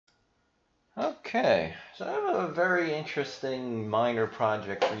Okay, so I have a very interesting minor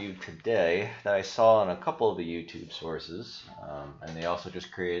project for you today that I saw on a couple of the YouTube sources, and they also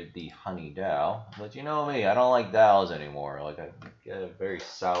just created the Honey DAO. But you know me, I don't like DAOs anymore. Like I get a very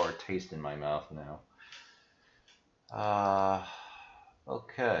sour taste in my mouth now. Uh,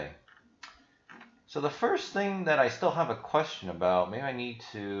 okay. So the first thing that I still have a question about, maybe I need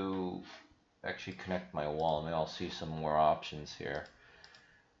to actually connect my wall. Maybe I'll see some more options here.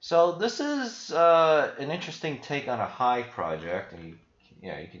 So this is an interesting take on a hive project, and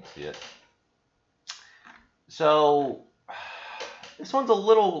yeah, you can see it. So this one's a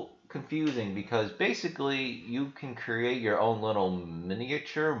little confusing because basically you can create your own little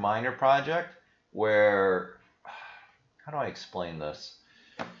miniature miner project where, how do I explain this?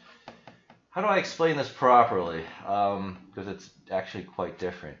 How do I explain this properly? Because it's actually quite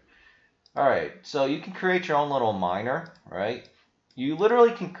different. All right, so you can create your own little miner, right? You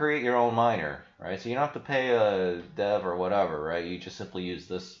literally can create your own miner, right? So you don't have to pay a dev or whatever, right? You just simply use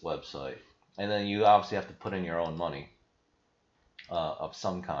this website. And then you obviously have to put in your own money of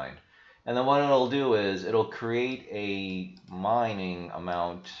some kind. And then what it'll do is it'll create a mining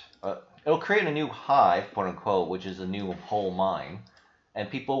amount. It'll create a new hive, quote unquote, which is a new whole mine. And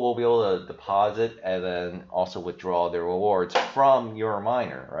people will be able to deposit and then also withdraw their rewards from your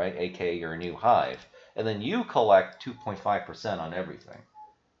miner, right? AKA your new hive. And then you collect 2.5% on everything,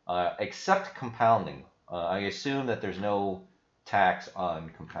 except compounding. I assume that there's no tax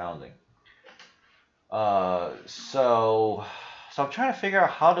on compounding. So I'm trying to figure out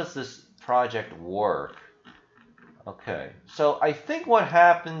how does this project work. Okay, so I think what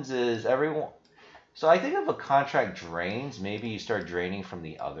happens is everyone. So I think if a contract drains, maybe you start draining from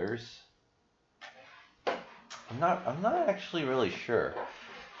the others. I'm not actually really sure.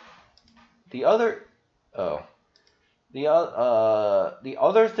 The other. Oh. The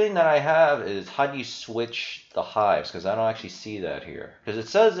other thing that I have is how do you switch the hives? Because I don't actually see that here. Because it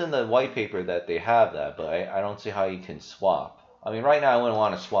says in the white paper that they have that, but I don't see how you can swap. I mean, right now I wouldn't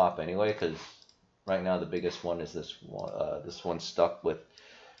want to swap anyway, because right now the biggest one is this one stuck with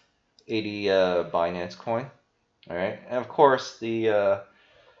 80 Binance coin. All right, and of course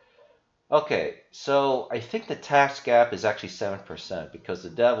okay, so I think the tax gap is actually 7% because the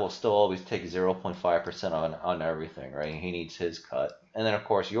dev will still always take 0.5% on everything, right? He needs his cut. And then of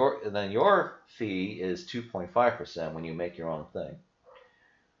course your fee is 2.5% when you make your own thing.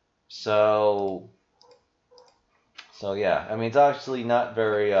 So yeah, I mean it's obviously not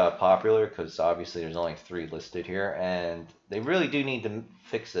very popular because obviously there's only 3 listed here, and they really do need to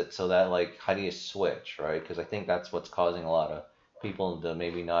fix it so that like how do you switch, right? Because I think that's what's causing a lot of people to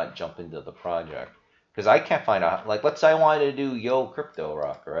maybe not jump into the project. Because I can't find out, like let's say I wanted to do Yo Crypto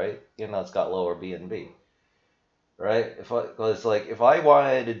Rock, right? You know it's got lower BNB, right? Because like if I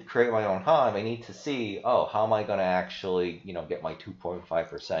wanted to create my own hive, I need to see, oh, how am I going to actually get my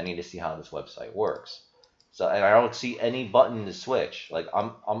 2.5%? I need to see how this website works. So, and I don't see any button to switch. Like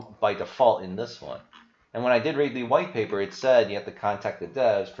I'm by default in this one. And when I did read the white paper, it said you have to contact the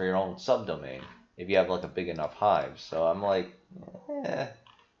devs for your own subdomain if you have like a big enough hive. So I'm like, I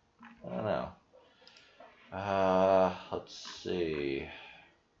don't know. Let's see.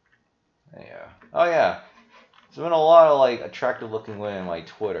 Yeah. Oh yeah. There's been a lot of like attractive looking women in my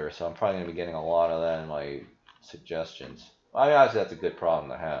Twitter, so I'm probably gonna be getting a lot of that in my suggestions. I mean, obviously that's a good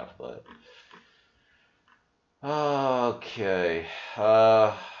problem to have, but okay.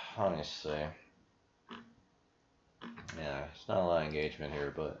 Let me see. Yeah, it's not a lot of engagement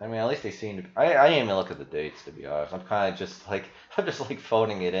here, but I mean, at least they seem to. I didn't even look at the dates to be honest. I'm kind of just like I'm just like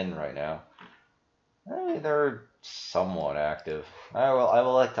phoning it in right now. They're somewhat active. I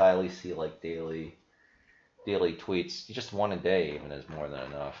will like to at least see like daily tweets. Just one a day even is more than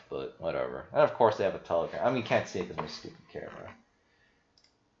enough, but whatever. And of course they have a Telegram. I mean, you can't see it because of my stupid camera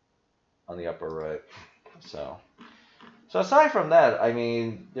on the upper right. So aside from that, I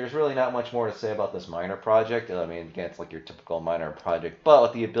mean, there's really not much more to say about this miner project. I mean, again, it's like your typical miner project, but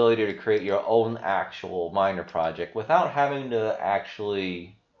with the ability to create your own actual miner project without having to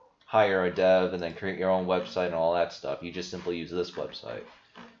actually hire a dev and then create your own website and all that stuff. You just simply use this website.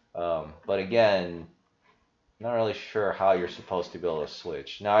 But again, not really sure how you're supposed to be able to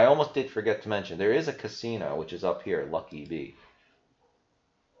switch. Now, I almost did forget to mention, there is a casino, which is up here, Lucky Bee.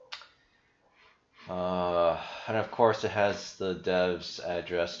 And of course it has the dev's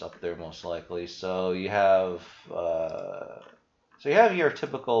address up there most likely. So you have your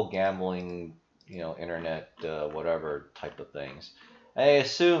typical gambling, internet, whatever type of things. I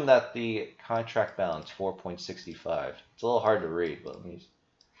assume that the contract balance 4.65. It's a little hard to read, but let me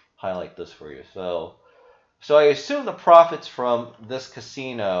highlight this for you. So So I assume the profits from this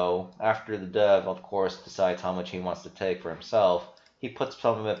casino, after the dev, of course, decides how much he wants to take for himself, he puts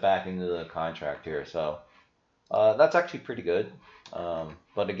some of it back into the contract here. So that's actually pretty good.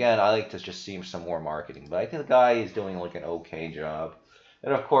 But again, I like to just see some more marketing. But I think the guy is doing like an okay job.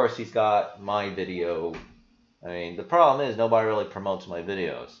 And of course, he's got my video. I mean, the problem is nobody really promotes my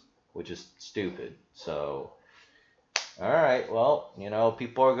videos, which is stupid. So, all right, well, you know,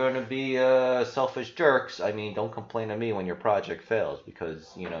 people are going to be selfish jerks. I mean, don't complain to me when your project fails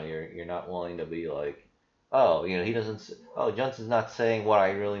because you know you're not willing to be like, oh, you know, he doesn't. Oh, Johnson's not saying what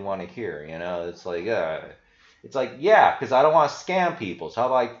I really want to hear. You know, it's like, yeah, because I don't want to scam people. So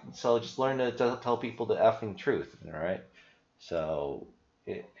how do so just learn to tell people the effing truth, all right? So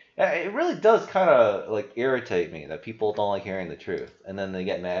it really does kind of like irritate me that people don't like hearing the truth, and then they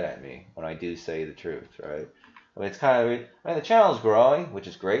get mad at me when I do say the truth, right? I mean, it's kind of, I mean, the channel is growing, which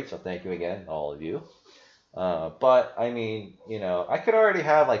is great, so thank you again, all of you. But I mean, you know, I could already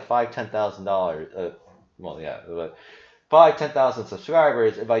have like $5,000, $10,000. Well, yeah, but 10,000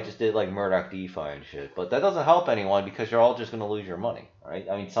 subscribers if I just did like Murdoch DeFi and shit. But that doesn't help anyone because you're all just gonna lose your money, right?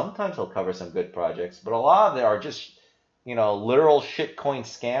 I mean, sometimes they'll cover some good projects, but a lot of them are just, you know, literal shitcoin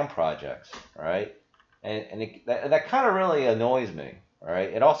scam projects, right? And that kind of really annoys me, right?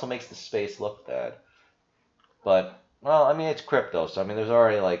 It also makes the space look bad. But, well, I mean, it's crypto, so I mean, there's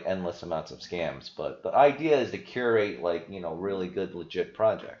already like endless amounts of scams. But the idea is to curate like, you know, really good, legit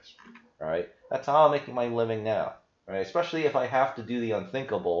projects, right? That's how I'm making my living now, right? Especially if I have to do the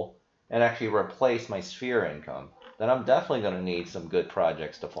unthinkable and actually replace my sphere income, then I'm definitely going to need some good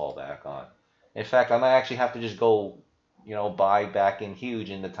projects to fall back on. In fact, I might actually have to just go, you know, buy back in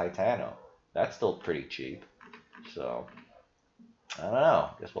huge into Titano. That's still pretty cheap. So, I don't know.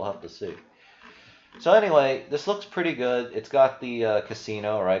 Guess we'll have to see. So anyway, this looks pretty good. It's got the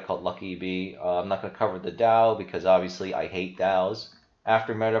casino, right, called Lucky Bee. I'm not going to cover the DAO because obviously I hate DAOs.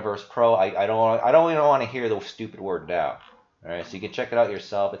 After Metaverse Pro, I don't even want to hear the stupid word DAO. All right, so you can check it out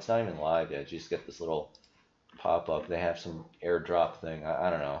yourself. It's not even live yet. You just get this little pop-up. They have some airdrop thing. I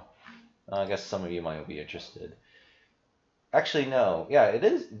don't know. I guess some of you might be interested. Actually, no. Yeah, it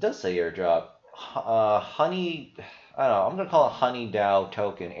is. It does say airdrop. Honey, I don't know. I'm gonna call it Honey DAO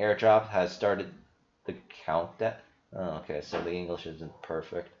token. Airdrop has started the count that. Oh, okay, so the English isn't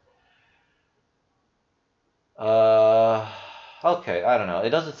perfect. Okay, I don't know. It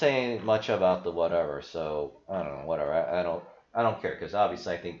doesn't say much about the whatever, so I don't know. Whatever. I don't care because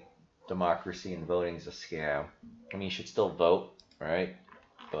obviously I think democracy and voting is a scam. I mean, you should still vote, right?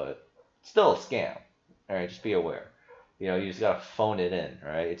 But still a scam. All right, just be aware. You know, you just gotta phone it in,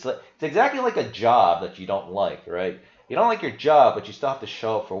 right? It's exactly like a job that you don't like, right? You don't like your job, but you still have to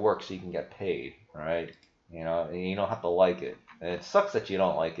show up for work so you can get paid, right? You know, and you don't have to like it. And it sucks that you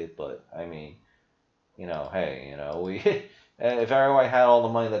don't like it, but I mean, you know, hey, you know, we if everyone had all the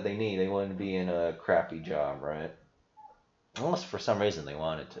money that they need, they wouldn't be in a crappy job, right? Unless for some reason they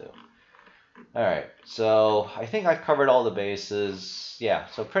wanted to. All right, so I think I've covered all the bases. Yeah,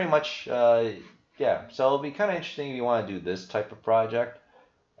 so pretty much, yeah. So it'll be kind of interesting if you want to do this type of project.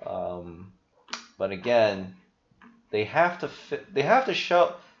 But again, they have to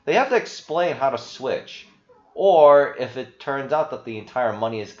explain how to switch. Or if it turns out that the entire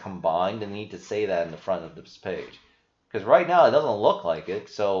money is combined, then they need to say that in the front of this page. Because right now it doesn't look like it.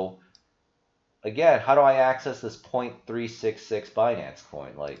 So again, how do I access this 0.366 Binance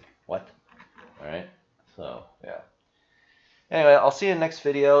coin? Like, what? Alright, so yeah. Anyway, I'll see you in the next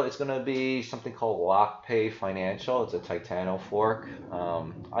video. It's going to be something called LockPay Financial. It's a Titano fork.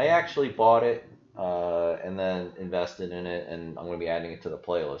 I actually bought it and then invested in it, and I'm going to be adding it to the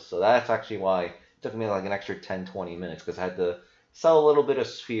playlist. So that's actually why it took me like an extra 10-20 minutes, because I had to sell a little bit of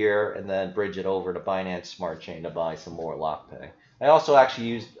Sphere and then bridge it over to Binance Smart Chain to buy some more LockPay. I also actually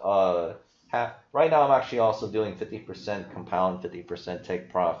used, right now I'm actually also doing 50% compound, 50% take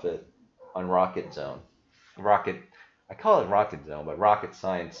profit on Rocket Zone. I call it Rocket Zone, but Rocket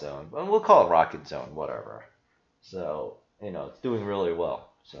Science Zone. But we'll call it Rocket Zone, whatever. So, you know, it's doing really well.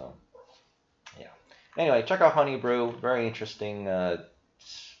 So, yeah. Anyway, check out Honey Brew. Very interesting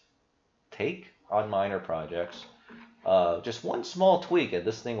take on minor projects. Just one small tweak, and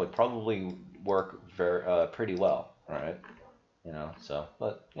this thing would probably work pretty well, right? You know, so,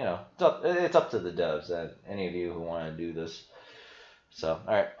 but, you know, it's up to the devs and any of you who want to do this. So,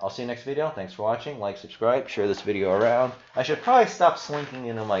 alright, I'll see you next video. Thanks for watching. Like, subscribe, share this video around. I should probably stop slinking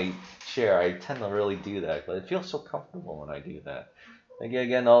into my chair. I tend to really do that, but it feels so comfortable when I do that. Thank you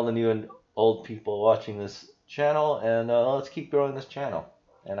again to all the new and old people watching this channel, and let's keep growing this channel.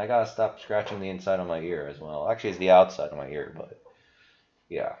 And I gotta stop scratching the inside of my ear as well. Actually, it's the outside of my ear, but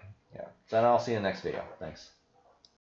yeah. Yeah. So then I'll see you in the next video. Thanks.